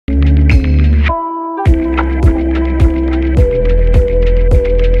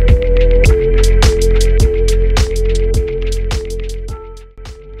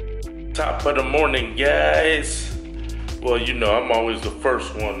guys. Well, you know, I'm always the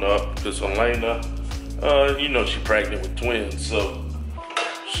first one up because Helena, you know, she's pregnant with twins, so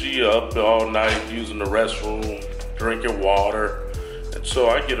she up all night using the restroom, drinking water, and so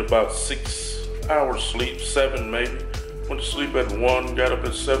I get about 6 hours sleep, 7 maybe. Went to sleep at 1, got up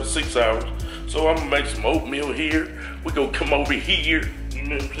at 7, 6 hours. So I'm gonna make some oatmeal here. We gonna come over here, you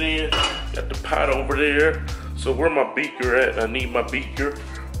know what I'm saying? Got the pot over there. So where my beaker at? I need my beaker.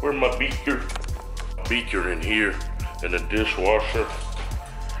 Where my beaker? Beaker in here, in the dishwasher.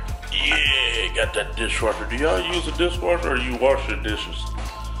 Yeah, got that dishwasher. Do y'all use a dishwasher or you wash your dishes?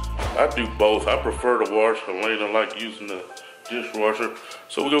 I do both. I prefer to wash. Helena like using the dishwasher.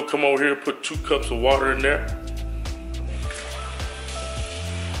 So we're gonna come over here, put 2 cups of water in there.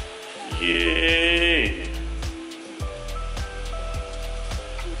 Yeah.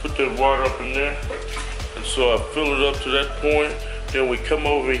 Put that water up in there. And so I fill it up to that point. Then we come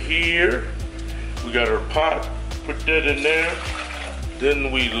over here. We got our pot. Put that in there.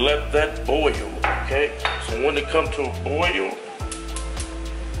 Then we let that boil, okay? So when it comes to a boil,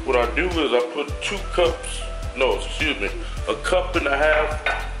 what I do is I put 2 cups, no, excuse me, 1.5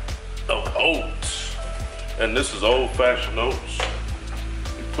 cups of oats. And this is old-fashioned oats.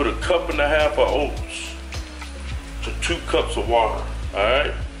 You put 1.5 cups of oats to 2 cups of water, all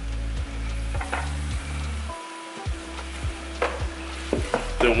right?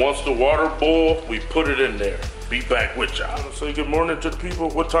 Then once the water boils, we put it in there. Be back with y'all. Say good morning to the people.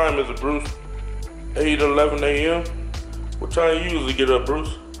 What time is it, Bruce? 8, 11 a.m.? What time you usually get up,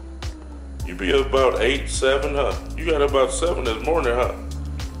 Bruce? You be up about 8, 7, huh? You got about 7 this morning, huh?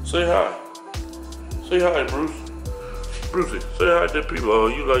 Say hi. Say hi, Bruce. Brucey, say hi to the people. Oh,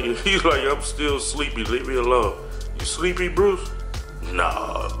 he's like, I'm still sleepy. Leave me alone. You sleepy, Bruce?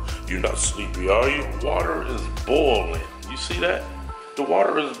 Nah, you're not sleepy, are you? Water is boiling. You see that? The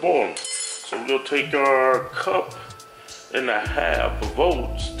water is boiling. So we're gonna take our 1.5 cups of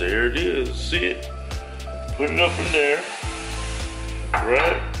oats. There it is, see it? Put it up in there,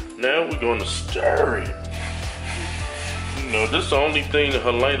 right? Now we're gonna stir it. You know, this is the only thing that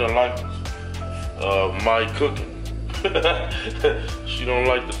Helena likes, my cooking. She don't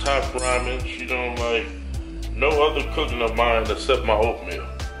like the top ramen. She don't like no other cooking of mine except my oatmeal.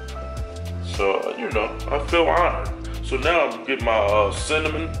 So, you know, I feel honored. So now I'm gonna get my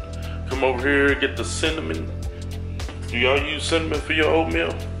cinnamon. Come over here, get the cinnamon. Do y'all use cinnamon for your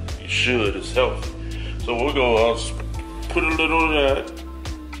oatmeal? You should, it's healthy. So we're gonna put a little of that,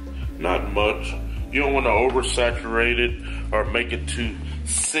 not much. You don't wanna oversaturate it or make it too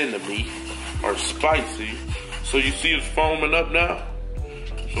cinnamony or spicy. So you see it's foaming up now?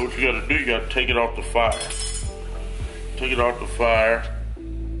 So what you gotta do, you gotta take it off the fire. Take it off the fire,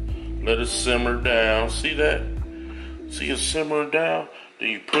 let it simmer down, see that? See it simmer down? Then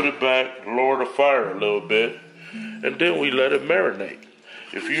you put it back, lower the fire a little bit, and then we let it marinate.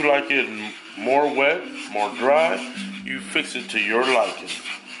 If you like it more wet, more dry, you fix it to your liking.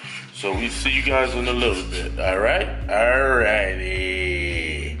 So we see you guys in a little bit, all right?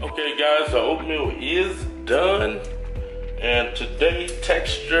 Alrighty. Okay guys, the oatmeal is done. And today's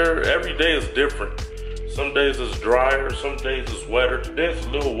texture, every day is different. Some days it's drier, some days it's wetter. Today it's a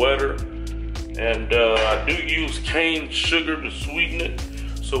little wetter. And I do use cane sugar to sweeten it.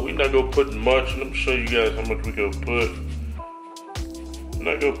 So we're not gonna put much. Let me show you guys how much we're gonna put.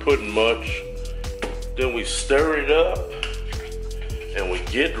 Not gonna put much. Then we stir it up and we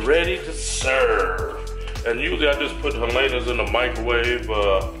get ready to serve. And usually I just put Helena's in the microwave.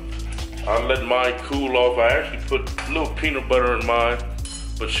 I let mine cool off. I actually put a little peanut butter in mine,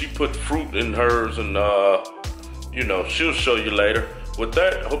 but she put fruit in hers, and you know, she'll show you later. With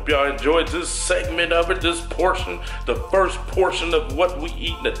that, hope y'all enjoyed this segment of it, this portion, the first portion of what we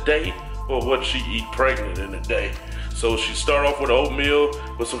eat in a day, or what she eat pregnant in a day. So she start off with oatmeal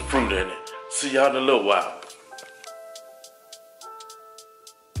with some fruit in it. See y'all in a little while.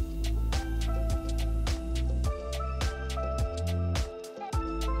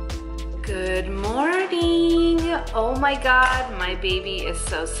 Good morning. Oh my God, my baby is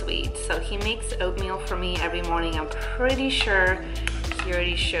so sweet. So he makes oatmeal for me every morning. I'm pretty sure he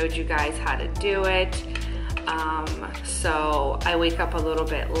already showed you guys how to do it. So I wake up a little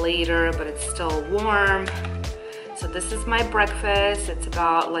bit later, but it's still warm. So this is my breakfast. It's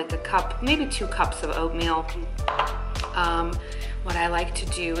about like 1 cup, maybe 2 cups of oatmeal. What I like to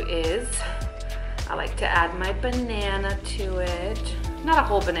do is I like to add my banana to it. Not a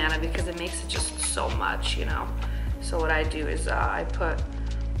whole banana because it makes it just so much, you know. So what I do is I put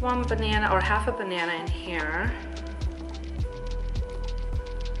 1 banana or half a banana in here.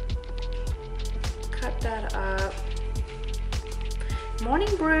 Cut that up.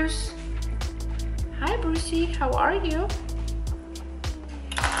 Morning, Bruce. Hi, Brucey. How are you?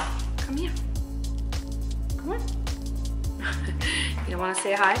 Come here. Come on. You don't want to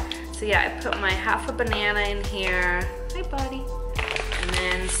say hi? So yeah, I put my half a banana in here. Hi, buddy. And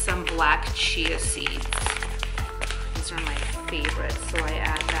then some black chia seeds. These are my favorites, so I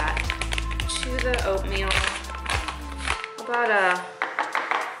add that to the oatmeal. About a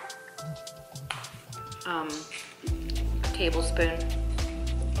tablespoon,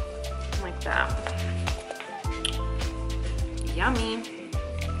 like that. Yummy.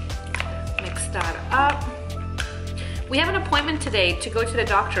 Mix that up. We have an appointment today to go to the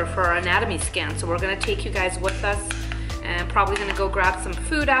doctor for our anatomy scan, so we're gonna take you guys with us and probably gonna go grab some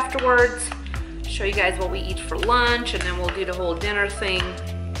food afterwards, show you guys what we eat for lunch, and then we'll do the whole dinner thing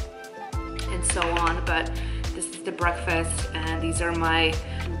and so on. But this is the breakfast, and these are my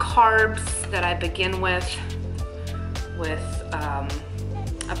carbs that I begin with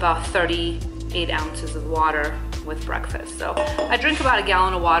about 38 ounces of water with breakfast. So I drink about a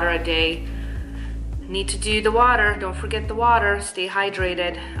gallon of water a day. Need to do the water, don't forget the water, stay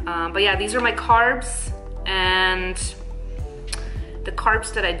hydrated. But yeah, these are my carbs, and the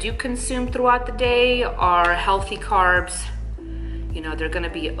carbs that I do consume throughout the day are healthy carbs. You know, they're gonna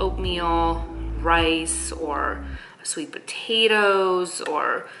be oatmeal, rice, or sweet potatoes,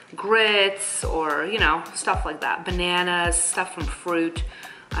 or grits, or, you know, stuff like that. Bananas, stuff from fruit.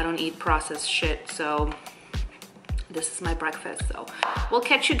 I don't eat processed shit, so this is my breakfast. So we'll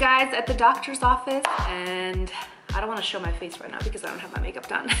catch you guys at the doctor's office, and I don't want to show my face right now because I don't have my makeup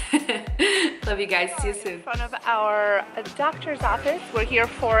done. Love you guys. See you soon. In front of our doctor's office, we're here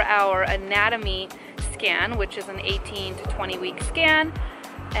for our anatomy scan, which is an 18 to 20 week scan.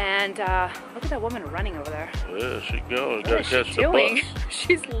 And look at that woman running over there. Yeah, she going. What is she doing?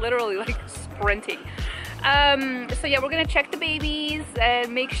 She's literally like sprinting. So yeah, we're gonna check the babies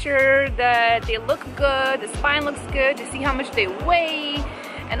and make sure that they look good, the spine looks good, to see how much they weigh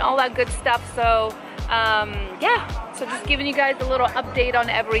and all that good stuff. So yeah, so just giving you guys a little update on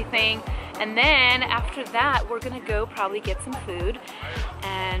everything. And then after that, we're gonna go probably get some food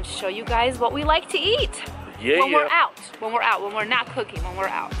and show you guys what we like to eat. Yeah. When we're not cooking, when we're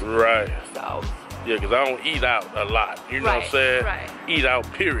out. Right. So. Yeah, because I don't eat out a lot. You know what I'm saying? Right. Eat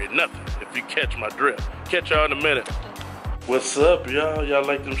out, period, nothing. If you catch my drift. Catch y'all in a minute. What's up, y'all? Y'all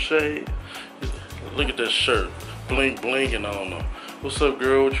like them shades? Look at this shirt. Bling, bling, and I don't know. What's up,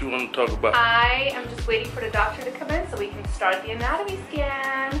 girl? What you want to talk about? I am just waiting for the doctor to come in so we can start the anatomy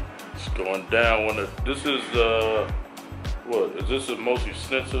scan. It's going down. This is, what? Is this the most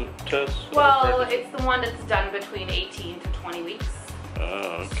extensive test? Well, it's the one that's done between 18 to 20 weeks.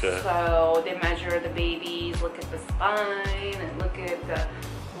 Oh, okay. So they measure the babies, look at the spine, and look at the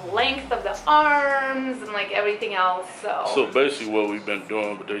length of the arms, and like everything else. So basically what we've been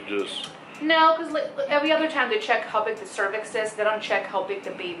doing, but they just... No, because like, every other time they check how big the cervix is, they don't check how big the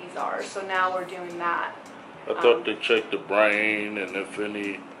babies are. So now we're doing that. I thought they checked the brain and if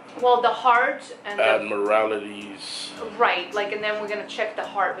any... Well, the heart and abnormalities. Right, like, and then we're gonna check the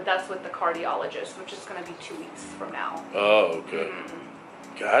heart, but that's with the cardiologist, which is gonna be 2 weeks from now. Oh, okay.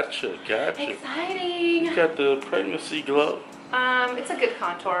 Gotcha. Exciting. You got the pregnancy glow. It's a good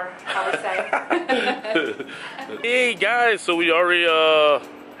contour, I would say. Hey guys, so we already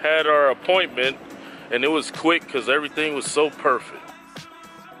had our appointment, and it was quick because everything was so perfect.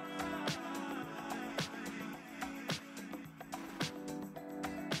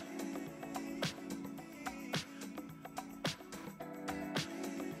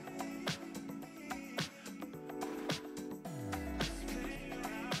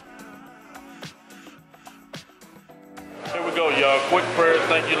 Here we go, y'all. Quick prayers.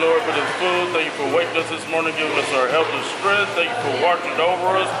 Thank you, Lord, for this food. Thank you for waking us this morning, giving us our health and strength. Thank you for watching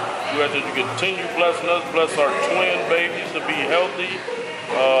over us. We ask that you continue blessing us, bless our twin babies to be healthy,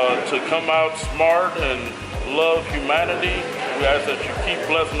 to come out smart and love humanity. We ask that you keep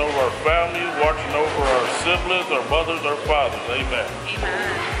blessing over our families, watching over our siblings, our mothers, our fathers. Amen.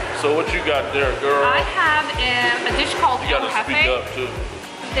 Amen. So what you got there, girl? I have a dish called You El gotta speak Jefe. up too.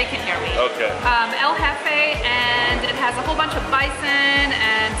 They can hear me. Okay. El Jefe, and it has a whole bunch of bison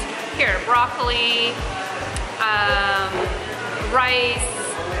and here, broccoli, rice,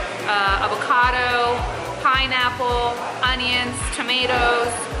 avocado, pineapple, onions,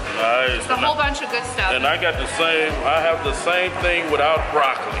 tomatoes. Nice. Just a whole bunch of good stuff. And I got I have the same thing without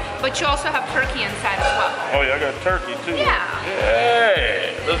broccoli. But you also have turkey inside as well. Oh yeah, I got turkey too. Yeah.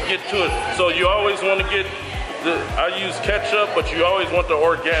 Yeah. Let's get to it. So you always want to get I use ketchup, but you always want the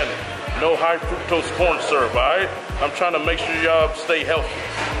organic. No high fructose corn syrup, all right? I'm trying to make sure y'all stay healthy.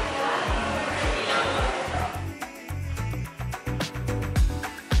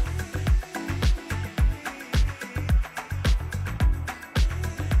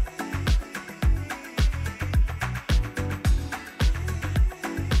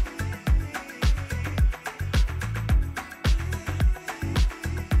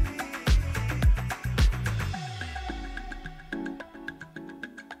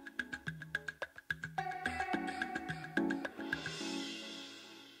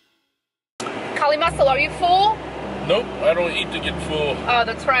 Kali muscle, are you full? Nope, I don't eat to get full. Oh,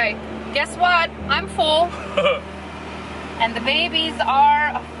 that's right. Guess what? I'm full. And the babies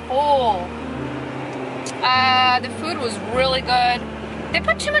are full. The food was really good. They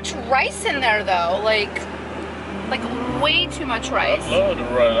put too much rice in there though, like way too much rice. I love the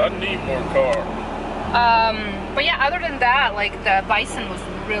rice. I need more carbs. But yeah, other than that, like the bison was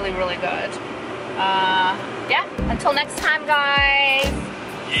really, really good. Yeah, until next time, guys.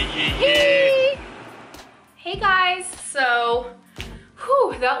 Yeah. Hey guys, so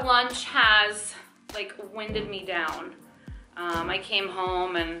that lunch has like winded me down. I came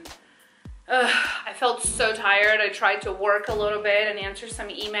home and I felt so tired. I tried to work a little bit and answer some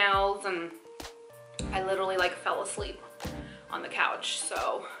emails, and I literally like fell asleep on the couch.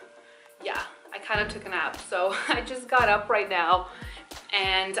 So yeah, I kind of took a nap. So I just got up right now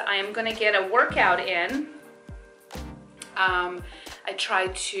and I'm gonna get a workout in. I try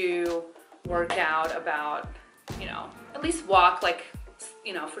to work out about, at least walk like,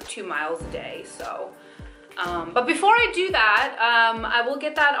 for 2 miles a day. So, but before I do that, I will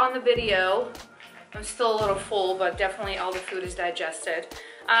get that on the video. I'm still a little full, but definitely all the food is digested.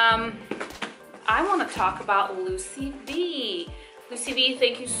 I want to talk about Lucy V. Lucy V,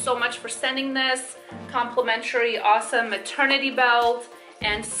 thank you so much for sending this complimentary, awesome maternity belt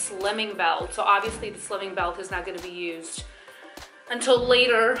and slimming belt. So obviously the slimming belt is not going to be used until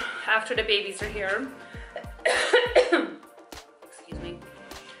later after the babies are here. Excuse me.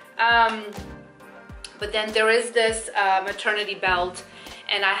 But then there is this maternity belt,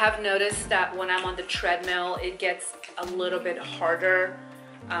 and I have noticed that when I'm on the treadmill, it gets a little bit harder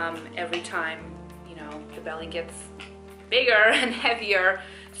every time, the belly gets bigger and heavier.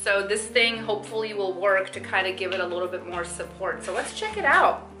 So this thing hopefully will work to kind of give it a little bit more support. So let's check it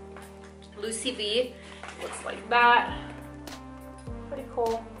out. Lucy V looks like that. Pretty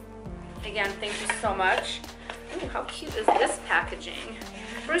cool. Again, thank you so much. Ooh, how cute is this packaging?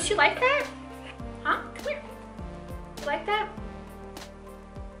 Bruce, you like that? Huh? Come here. You like that?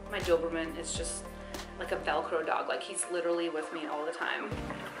 My Doberman is just like a Velcro dog. Like he's literally with me all the time.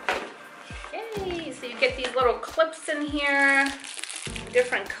 Yay! So you get these little clips in here,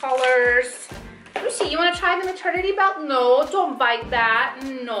 different colors. Lucy, you want to try the maternity belt? No, don't bite that.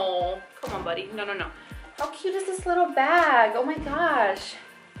 No. Come on, buddy. No, no, no. How cute is this little bag? Oh my gosh.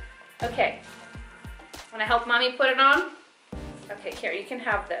 Okay. Want to help mommy put it on? Okay, here, you can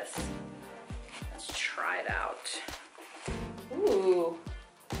have this. Let's try it out. Ooh.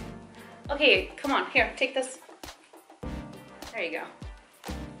 Okay, come on, here, take this. There you go.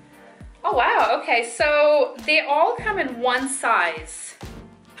 Oh wow, okay, so they all come in one size.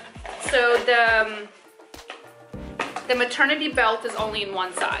 So the maternity belt is only in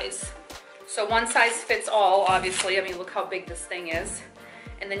one size. So one size fits all, obviously. I mean, look how big this thing is.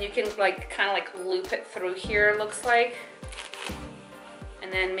 And then you can kind of loop it through here, it looks like.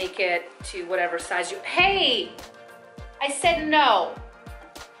 And then make it to whatever size you, hey! I said no.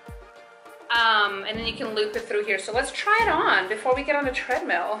 And then you can loop it through here. So let's try it on before we get on the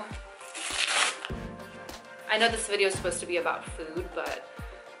treadmill. I know this video is supposed to be about food, but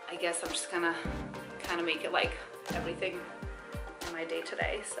I guess I'm just gonna kind of make it like everything in my day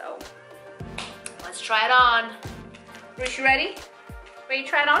today. So let's try it on. Bruce, you ready? Ready to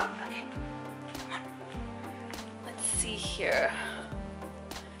try it on? Okay. Come on. Let's see here.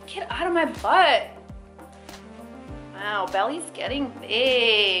 Get out of my butt. Wow, belly's getting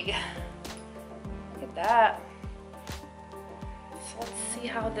big. Look at that. So let's see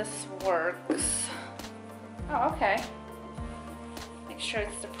how this works. Oh, okay. Make sure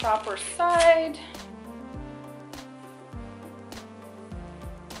it's the proper side.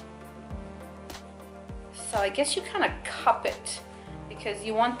 So I guess you kind of cup it because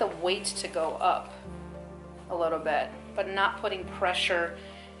you want the weight to go up a little bit, but not putting pressure,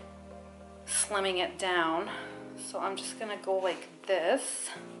 slimming it down. So I'm just gonna go like this.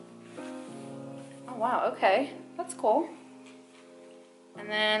 Oh wow, okay, that's cool. And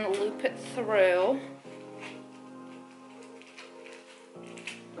then loop it through.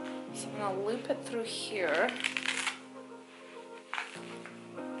 So I'm gonna loop it through here.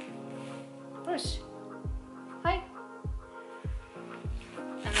 Bruce, hi.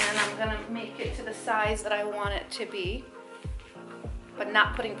 And then I'm gonna make it to the size that I want it to be, but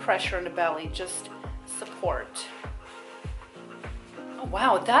not putting pressure on the belly, just support. Oh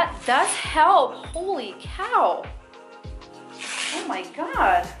wow, that does help. Holy cow. Oh my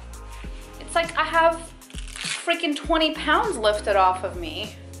God. It's like I have freaking 20 pounds lifted off of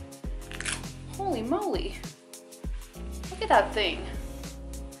me. Holy moly. Look at that thing.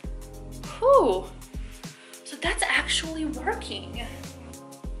 Whew. So that's actually working.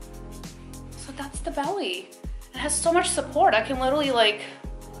 So the belly. It has so much support. I can literally like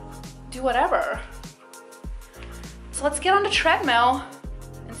do whatever. So let's get on the treadmill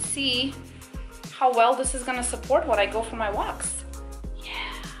and see how well this is gonna support when I go for my walks.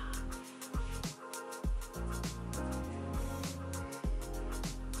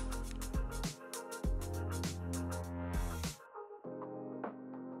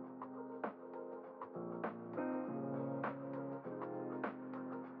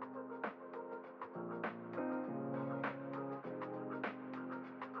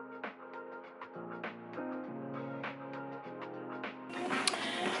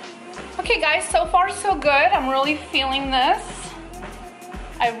 Okay guys, so far so good. I'm really feeling this.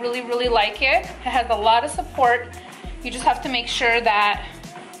 I really like it. It has a lot of support. You just have to make sure that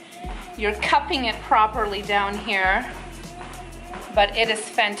you're cupping it properly down here. But it is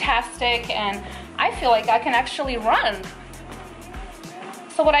fantastic and I feel like I can actually run.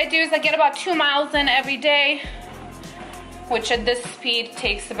 So what I do is I get about 2 miles in every day, which at this speed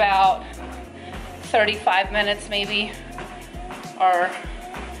takes about 35 minutes maybe, or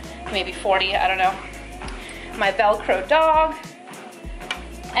maybe 40, I don't know. My Velcro dog.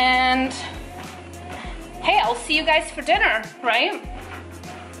 And hey, I'll see you guys for dinner, right?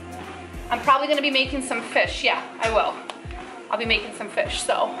 I'm probably gonna be making some fish. Yeah, I will. I'll be making some fish,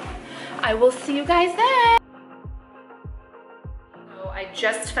 so I will see you guys then. So I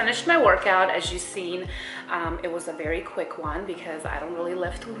just finished my workout, as you've seen. It was a very quick one because I don't really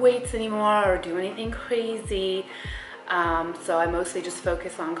lift weights anymore or do anything crazy. So I mostly just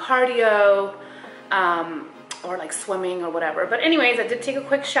focus on cardio or like swimming or whatever. But anyways, I did take a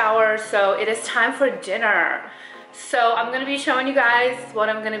quick shower, so it is time for dinner. So I'm gonna be showing you guys what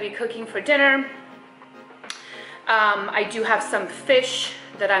I'm gonna be cooking for dinner. I do have some fish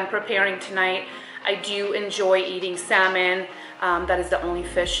that I'm preparing tonight. I do enjoy eating salmon. That is the only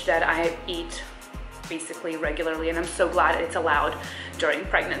fish that I eat basically regularly, and I'm so glad it's allowed during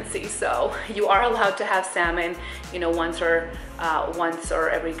pregnancy. So you are allowed to have salmon, you know, once or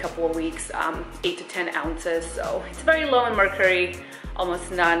every couple of weeks, 8 to 10 ounces. So it's very low in mercury, almost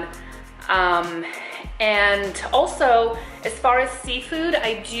none. And also, as far as seafood,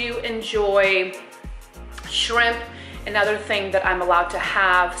 I do enjoy shrimp, another thing that I'm allowed to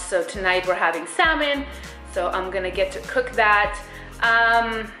have. So tonight we're having salmon, so I'm gonna get to cook that.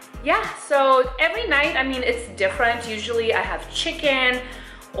 Yeah, so every night, I mean, it's different. Usually I have chicken,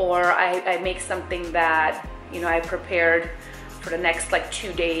 or I make something that, you know, I prepared for the next like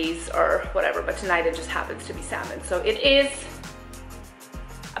 2 days or whatever, but tonight it just happens to be salmon. So it is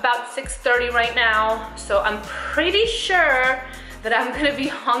about 6:30 right now, so I'm pretty sure that I'm gonna be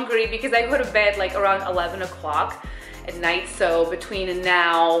hungry because I go to bed like around 11 o'clock at night. So between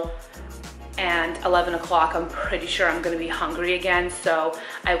now and 11 o'clock, I'm pretty sure I'm gonna be hungry again. So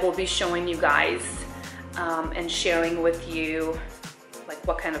I will be showing you guys and sharing with you like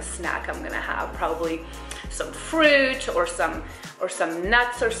what kind of snack I'm gonna have. Probably some fruit or some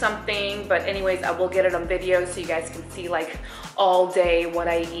nuts or something. But anyways, I will get it on video so you guys can see like all day what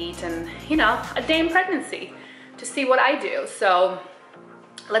I eat, and you know, a day in pregnancy to see what I do. So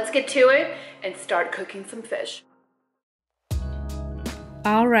let's get to it and start cooking some fish.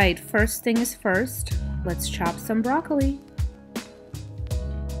 All right, first thing is first, let's chop some broccoli.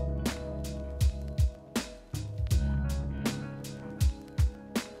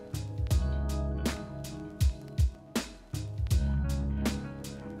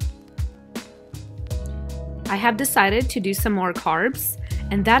 I have decided to do some more carbs,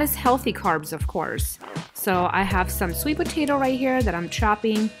 and that is healthy carbs, of course. So I have some sweet potato right here that I'm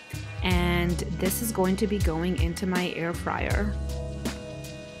chopping, and this is going to be going into my air fryer.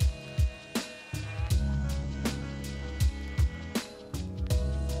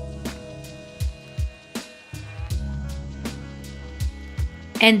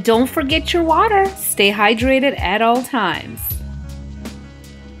 And don't forget your water. Stay hydrated at all times.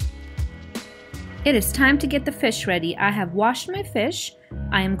 It is time to get the fish ready. I have washed my fish.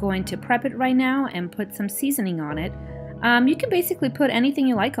 I am going to prep it right now and put some seasoning on it. You can basically put anything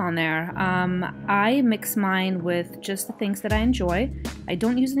you like on there. I mix mine with just the things that I enjoy. I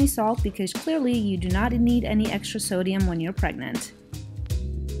don't use any salt because clearly you do not need any extra sodium when you're pregnant.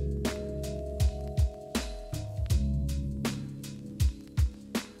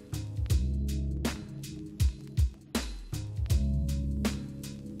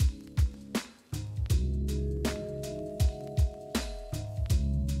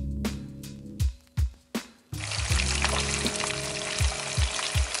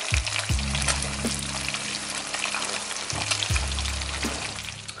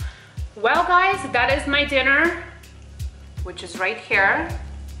 Well guys, that is my dinner, which is right here.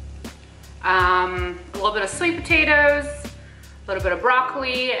 a little bit of sweet potatoes, a little bit of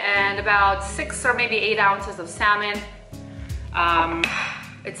broccoli, and about 6 or maybe 8 ounces of salmon.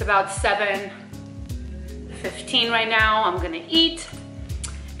 It's about 7:15 right now. I'm gonna eat,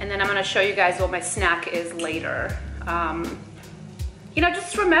 and then I'm gonna show you guys what my snack is later. You know,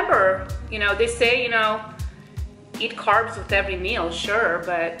 just remember, you know, they say, you know, eat carbs with every meal, sure,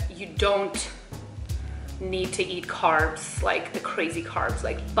 but you don't need to eat carbs, like the crazy carbs,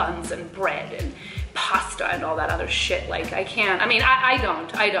 like buns and bread and pasta and all that other shit. Like I can't, I mean, I don't.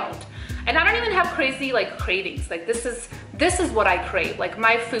 And I don't even have crazy like cravings. Like this is what I crave, like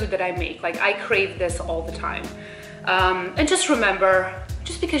my food that I make. Like I crave this all the time. And just remember,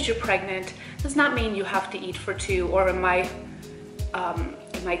 just because you're pregnant does not mean you have to eat for 2, or in my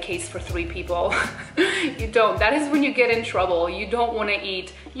case for 3 people. You don't. That is when you get in trouble. You don't want to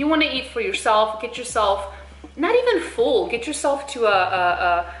eat. You want to eat for yourself. Get yourself not even full. Get yourself to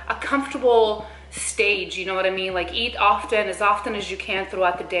a comfortable stage. You know what I mean? Like eat often as you can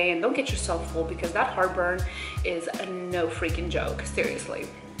throughout the day, and don't get yourself full, because that heartburn is no freaking joke. Seriously.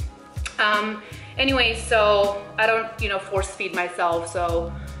 Anyway, so I don't, you know, force feed myself.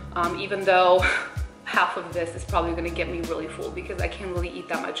 So even though half of this is probably gonna get me really full, because I can't really eat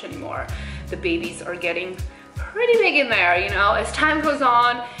that much anymore. The babies are getting pretty big in there, you know. As time goes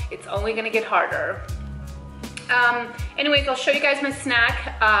on, it's only gonna get harder. Anyways, I'll show you guys my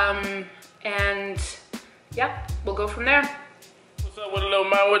snack, and yeah, we'll go from there. What's up with a little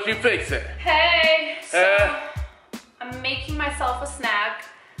man? What you fixing? Hey, so I'm making myself a snack.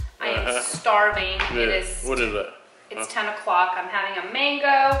 I am starving. Yeah. It is. What is that? It's 10 o'clock. I'm having a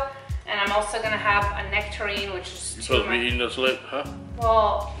mango, and I'm also gonna have a nectarine, which is You supposed to be eating this late, huh?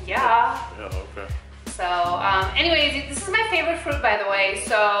 Well, yeah. Yeah, okay. So, anyways, this is my favorite fruit, by the way.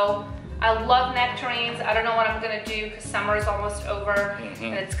 So, I love nectarines. I don't know what I'm gonna do because summer is almost over,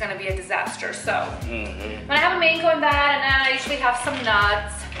 and it's gonna be a disaster. So, I'm gonna have a mango in that, and then I usually have some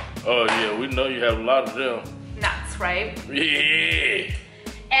nuts. Oh yeah, we know you have a lot of them. Nuts, right? Yeah.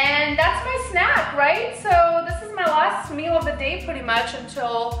 And that's my snack, right? So this is my last meal of the day pretty much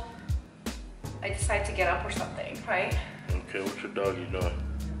until I decide to get up or something, right? Okay, what's your doggy doing?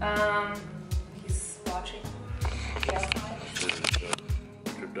 He's watching. Yeah.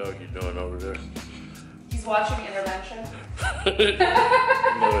 What's your doggy doing over there? He's watching Intervention.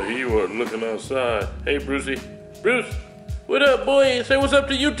 No, he wasn't looking outside. Hey, Brucey. Bruce, what up, boy? Say what's up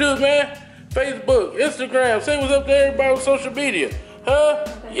to YouTube, man. Facebook, Instagram. Say what's up to everybody on social media. Huh?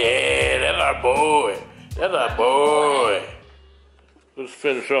 Yeah, that's our boy. That's our boy. Let's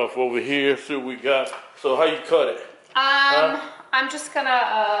finish off over here, see what we got. So how you cut it? I'm just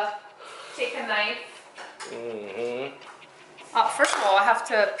gonna take a knife. First of all, I have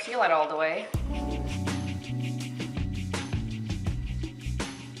to peel it all the way.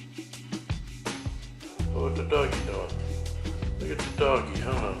 Oh, what the doggy doing? Look at the doggy,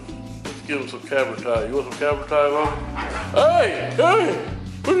 huh? Let's give him some camera time. You want some camera time on him? Hey! Hey!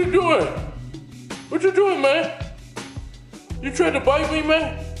 What are you doing? What you doing, man? You trying to bite me,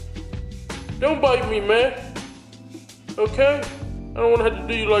 man? Don't bite me, man. Okay? I don't want to have to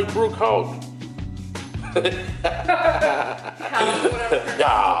do you like Brooke Hawk. Yeah.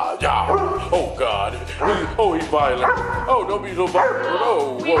 Oh, God. Oh, he's violent. Oh, don't be so violent.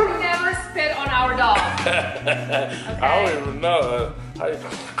 Oh, we would never spit on our dog. Okay? I don't even know. I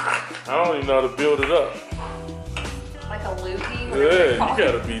don't even know how to build it up. Like a loogie? Yeah, you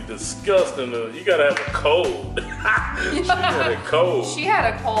gotta be disgusting. You gotta have a cold. She had a cold. She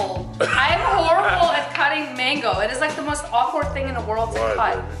had a cold. I am horrible at cutting mango. It is like the most awkward thing in the world to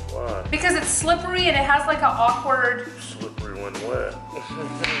cut. Baby? Why? Because it's slippery and it has like an awkward... Slippery when wet.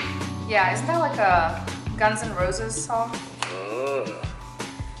 Yeah, isn't that like a Guns N' Roses song? Oh,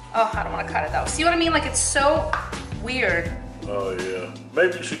 I don't want to cut it though. See what I mean? Like it's so weird. Oh yeah.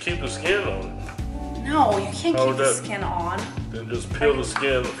 Maybe you should keep the skin on it. No, you can't keep the skin on. Then just peel the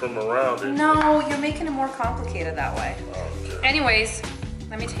skin from around it. No, you're making it more complicated that way. Okay. Anyways,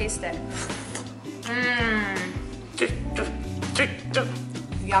 let me taste it.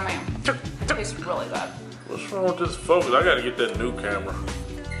 Yummy. It tastes really good. What's wrong with this focus? I gotta get that new camera.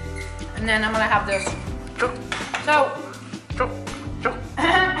 And then I'm gonna have this. So,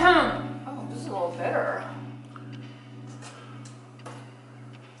 oh, this is a little bitter.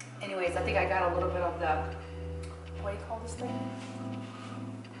 Anyways, I think I got a little bit of the, what do you call this thing?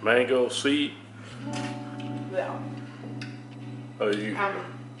 Mango seed? Yeah. Oh, you.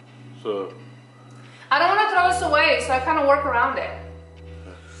 So. I don't want to throw this away, so I kind of work around it.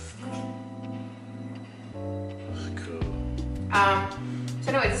 That's cool. So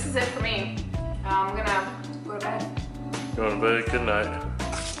anyway, this is it for me. I'm gonna go to bed. Going to bed. Good night.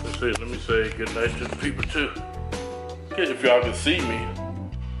 See, let me say good night to the people too. Okay, if y'all can see me.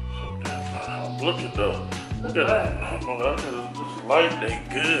 Look at the, look at that. This light ain't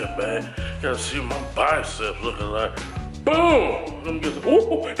good, man. Gotta see my biceps looking like. Boom! Let me get some,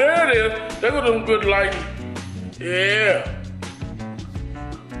 ooh, there it is. There goes some good lighting. Yeah.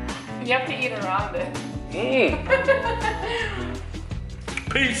 You have to eat around it.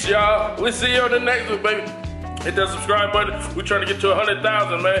 Peace, y'all. We'll see you on the next one, baby. Hit that subscribe button. We're trying to get to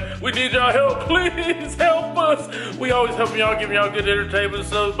 100,000, man. We need y'all help. Please help us. We always helping y'all, giving y'all good entertainment.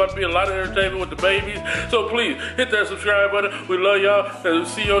 So it's about to be a lot of entertainment with the babies. So please hit that subscribe button. We love y'all. And we'll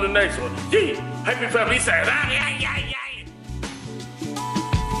see you on the next one. Yee! Happy family Saturday.